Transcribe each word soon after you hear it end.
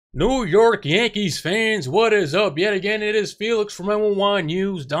New York Yankees fans, what is up? Yet again, it is Felix from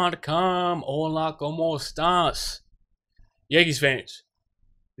NYYNEWS.com. Hola, ¿cómo estás? Yankees fans,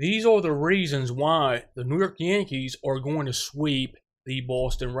 these are the reasons why the New York Yankees are going to sweep the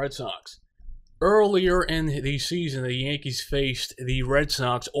Boston Red Sox. Earlier in the season, the Yankees faced the Red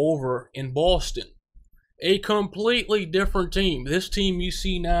Sox over in Boston. A completely different team. This team you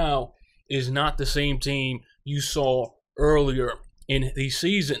see now is not the same team you saw earlier in the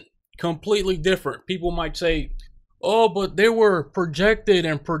season. Completely different. People might say, oh, but they were projected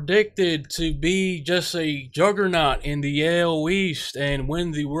and predicted to be just a juggernaut in the AL East and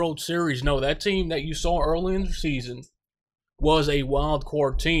win the World Series. No, that team that you saw early in the season was a wild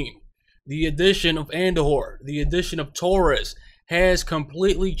card team. The addition of Andujar, the addition of Torres has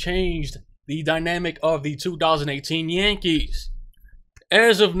completely changed the dynamic of the 2018 Yankees.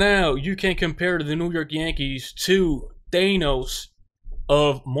 As of now, you can compare the New York Yankees to Thanos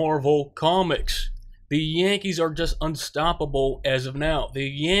of Marvel Comics. The Yankees are just unstoppable as of now. The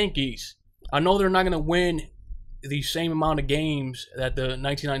Yankees, I know they're not going to win the same amount of games that the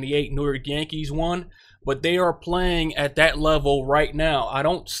 1998 New York Yankees won, but they are playing at that level right now. I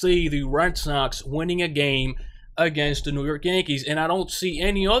don't see the Red Sox winning a game against the New York Yankees, and I don't see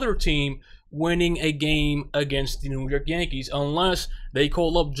any other team winning a game against the New York Yankees unless they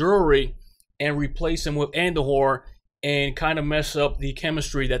call up Drury and replace him with Andujar and kind of mess up the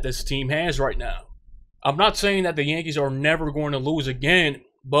chemistry that this team has right now. I'm not saying that the Yankees are never going to lose again,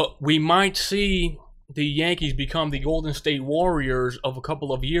 but we might see the Yankees become the Golden State Warriors of a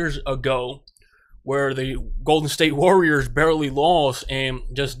couple of years ago, where the Golden State Warriors barely lost and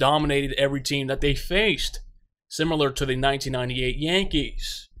just dominated every team that they faced, similar to the 1998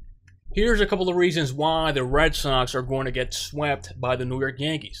 Yankees. Here's a couple of reasons why the Red Sox are going to get swept by the New York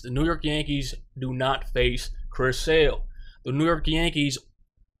Yankees. The New York Yankees do not face Chris Sale. The New York Yankees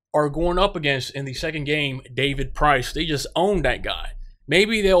are going up against, in the second game, David Price. They just own that guy.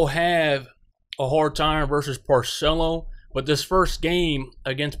 Maybe they'll have a hard time versus Porcello, but this first game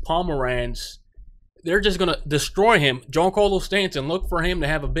against Pomeranz, they're just going to destroy him. Giancarlo Stanton, look for him to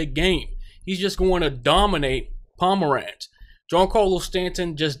have a big game. He's just going to dominate Pomeranz. Giancarlo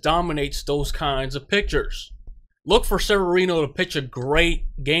Stanton just dominates those kinds of pitchers. Look for Severino to pitch a great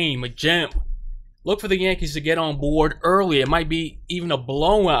game, a gem. Look for the Yankees to get on board early. It might be even a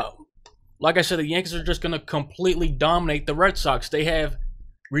blowout. Like I said, the Yankees are just going to completely dominate the Red Sox. They have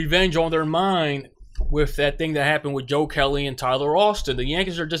revenge on their mind with that thing that happened with Joe Kelly and Tyler Austin. The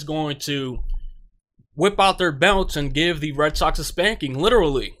Yankees are just going to whip out their belts and give the Red Sox a spanking.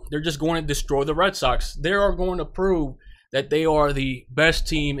 Literally, they're just going to destroy the Red Sox. They are going to prove that they are the best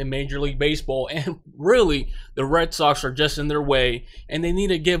team in Major League Baseball, and really, the Red Sox are just in their way, and they need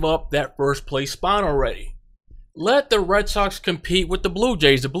to give up that first place spot already. Let the Red Sox compete with the Blue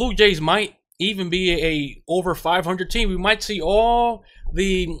Jays. The Blue Jays might even be a over 500 team. We might see all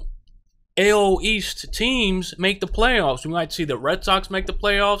the AL East teams make the playoffs. We might see the Red Sox make the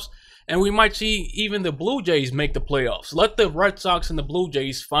playoffs, and we might see even the Blue Jays make the playoffs. Let the Red Sox and the Blue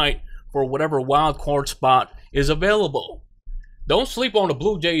Jays fight for whatever wild card spot is available. Don't sleep on the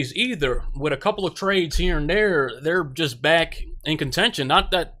Blue Jays either. With a couple of trades here and there, they're just back in contention.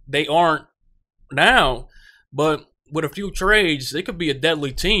 Not that they aren't now, but with a few trades, they could be a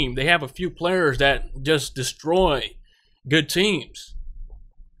deadly team. They have a few players that just destroy good teams.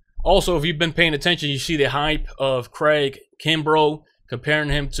 Also, if you've been paying attention, you see the hype of Craig Kimbrel, comparing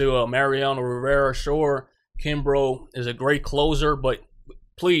him to Mariano Rivera. Sure, Kimbrel is a great closer, but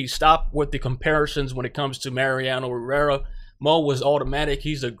please stop with the comparisons when it comes to Mariano Rivera. Mo was automatic.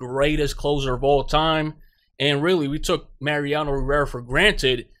 He's the greatest closer of all time. And really, we took Mariano Rivera for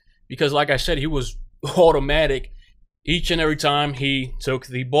granted because, like I said, he was automatic each and every time he took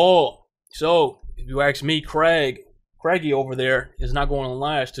the ball. So, if you ask me, Craigie over there is not going to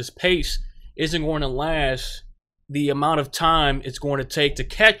last. His pace isn't going to last the amount of time it's going to take to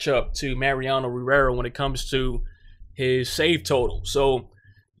catch up to Mariano Rivera when it comes to his save total. So,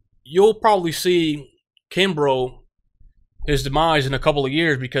 you'll probably see Kimbrel, his demise in a couple of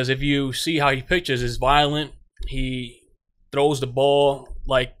years, because if you see how he pitches, is violent. He throws the ball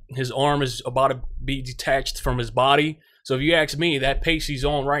like his arm is about to be detached from his body. So if you ask me, that pace he's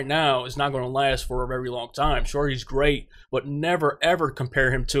on right now is not going to last for a very long time. Sure, he's great, but never ever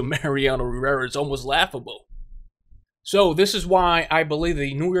compare him to Mariano Rivera. It's almost laughable. So this is why I believe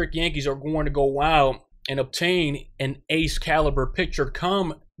the New York Yankees are going to go out and obtain an ace caliber pitcher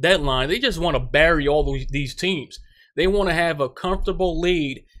come deadline. They just want to bury all these teams. They want to have a comfortable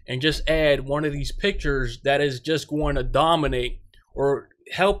lead and just add one of these pitchers that is just going to dominate or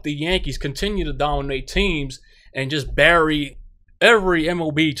help the Yankees continue to dominate teams and just bury every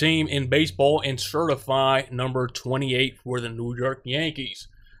MLB team in baseball and certify number 28 for the New York Yankees.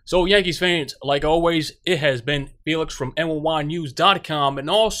 So, Yankees fans, like always, it has been Felix from NYYNEWS.com, and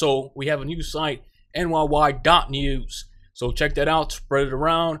also we have a new site, NYY.news. So check that out, spread it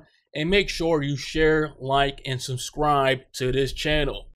around, and make sure you share, like, and subscribe to this channel.